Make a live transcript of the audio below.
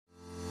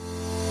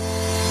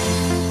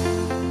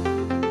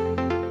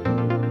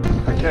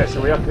Okay,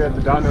 so we're up here at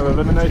the downhill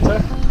eliminator.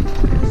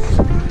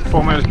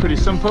 Format is pretty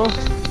simple.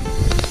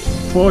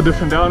 4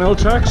 different downhill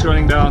tracks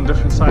running down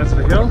different sides of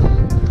the hill,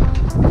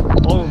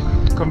 all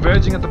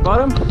converging at the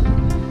bottom.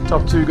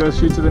 Top 2 go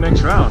through to the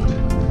next round.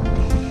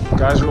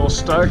 Guys are all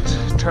stoked,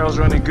 trail's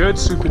running good,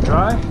 super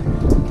dry.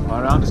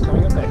 My round is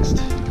coming up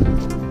next.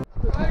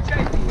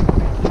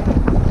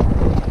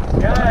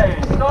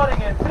 Okay,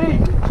 starting in 3,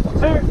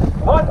 2,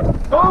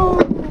 1, go!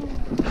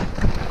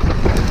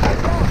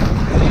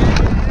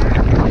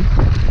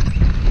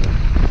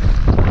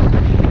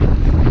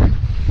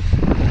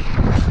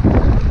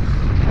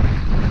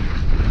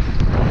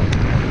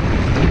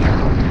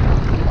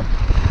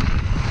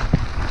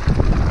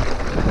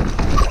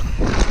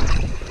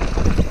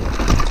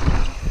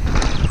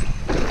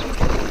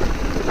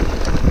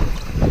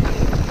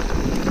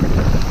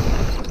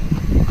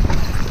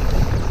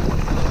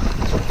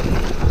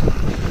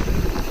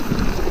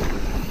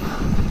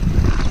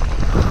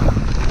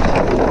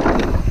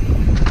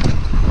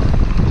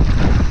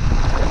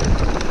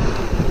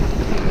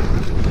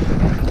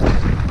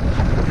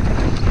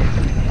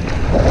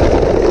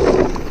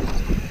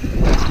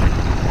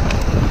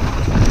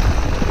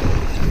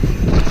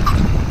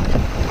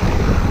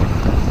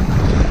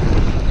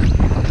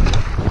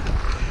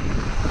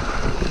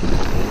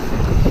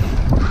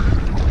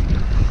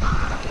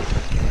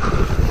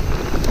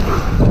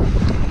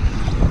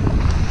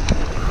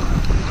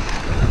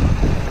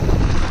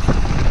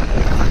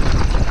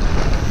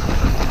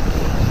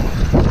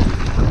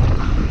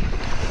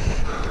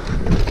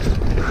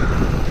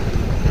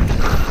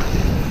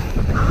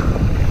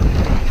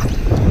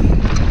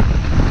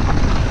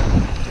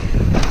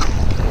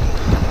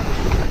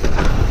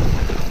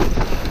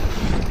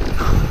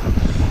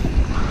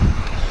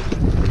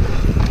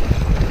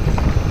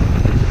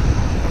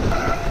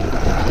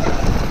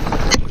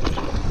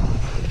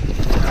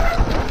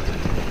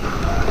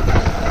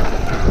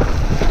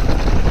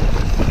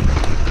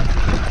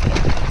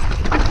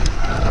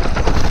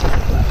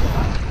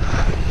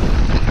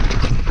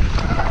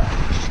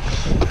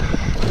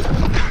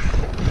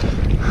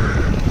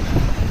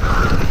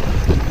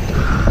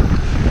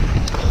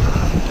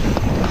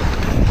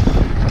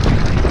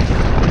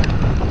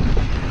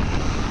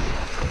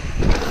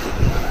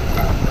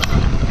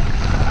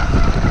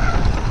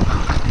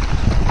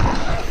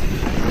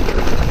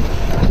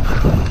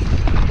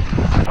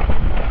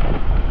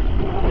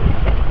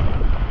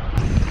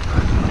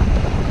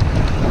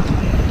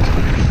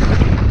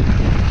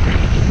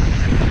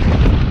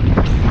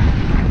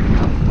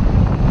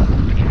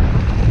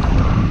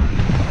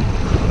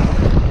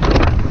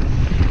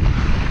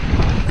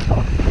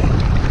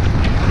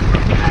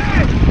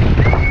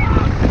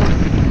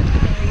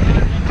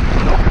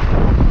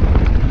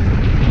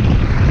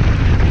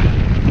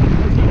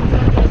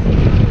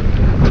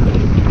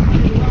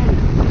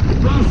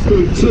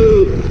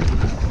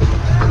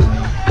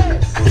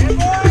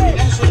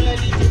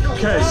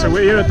 Okay, so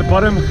we're here at the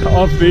bottom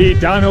of the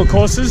downhill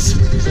courses.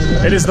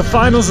 It is the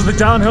finals of the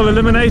downhill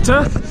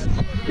eliminator.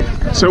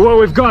 So what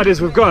we've got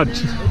is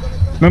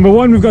number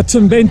 1, we've got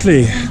Tim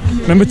Bentley.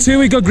 Number 2,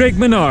 we got Greg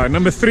Minnaar.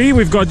 Number 3,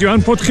 we've got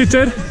Johann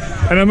Potgieter.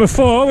 And number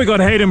 4, we got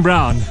Hayden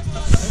Brown.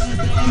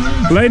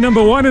 Lane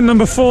number 1 and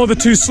number 4, the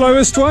 2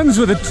 slowest ones,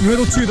 with the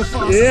middle 2 the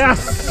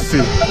fastest. Yes!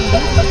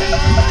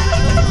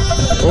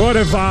 What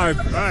a vibe.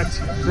 Right.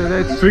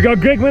 So we got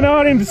Greg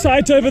Minnaar in the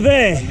sight over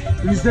there.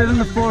 Who's that on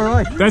the far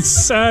right?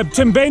 That's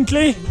Tim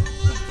Bentley,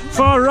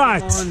 far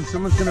right.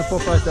 Someone's going to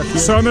pop out that here.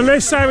 So on the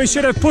left side we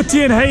should have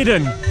Potty and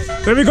Hayden.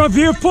 Then we got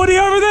view of Potty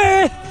over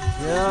there.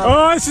 Yeah.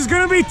 Oh, this is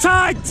going to be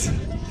tight.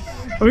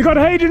 And we got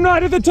Hayden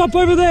right at the top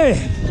over there.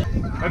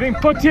 I think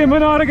Potty and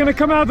Minnaar are going to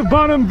come out the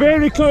bottom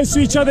very close to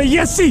each other.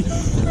 Yes, see,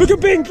 look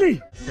at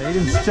Bentley.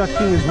 Hayden's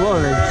chucking as well,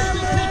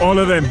 eh? All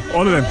of them.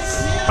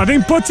 I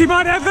think Potty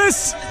might have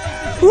this.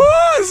 Woo,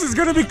 this is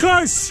going to be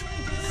close.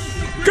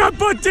 Go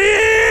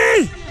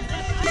Potty!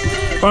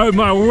 Oh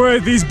my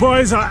word, these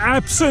boys are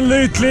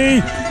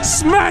absolutely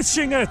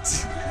smashing it.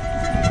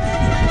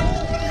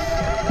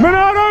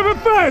 Minnaar over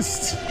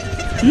first.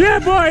 Yeah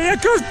boy, here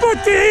comes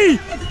Potty.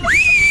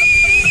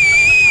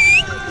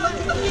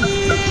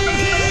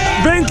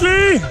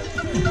 Bentley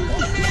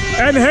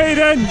and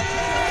Hayden.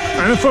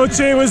 And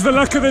unfortunately it was the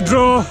luck of the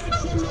draw.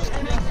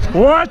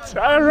 What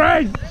a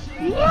race!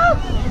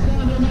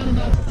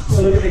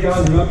 Look at the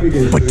guys who are up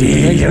again. Potty,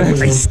 you're a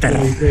meister.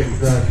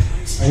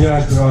 And you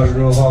had to ride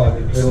real hard.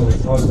 Yeah, it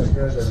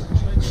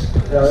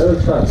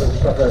was tough.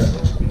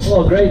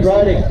 Well, great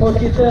riding.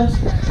 Potgieter,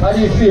 how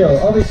do you feel?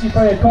 Obviously,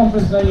 probably a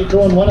confidence now you've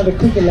drawn one of the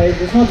quicker lanes.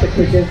 It's not the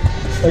quickest,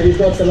 but you've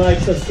got the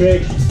likes of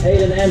Greg,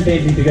 Hayden and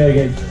Bentley to go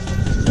against.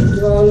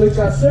 Well, look,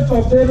 I slipped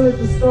my pedal at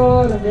the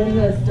start, and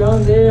then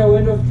down there I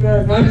went off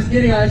track. No, I'm just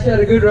kidding, I actually had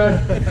a good run.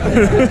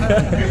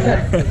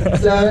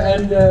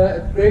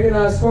 Greg and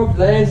I swapped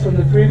lanes from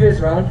the previous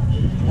round,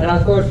 and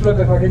I thought, flip,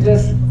 if I could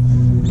just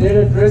let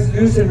it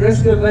loose and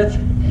risk a bit,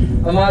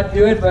 I might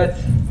do it, but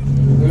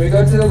when we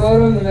got to the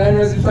bottom, the man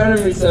was in front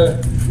of me, so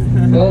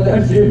well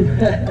done to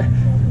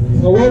him.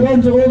 Well, well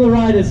done to all the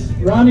riders.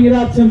 Rounding it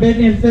up, Tim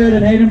Bentley in third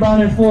and Hayden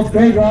Brown in fourth.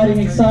 Great riding,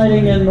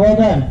 exciting, and well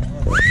done.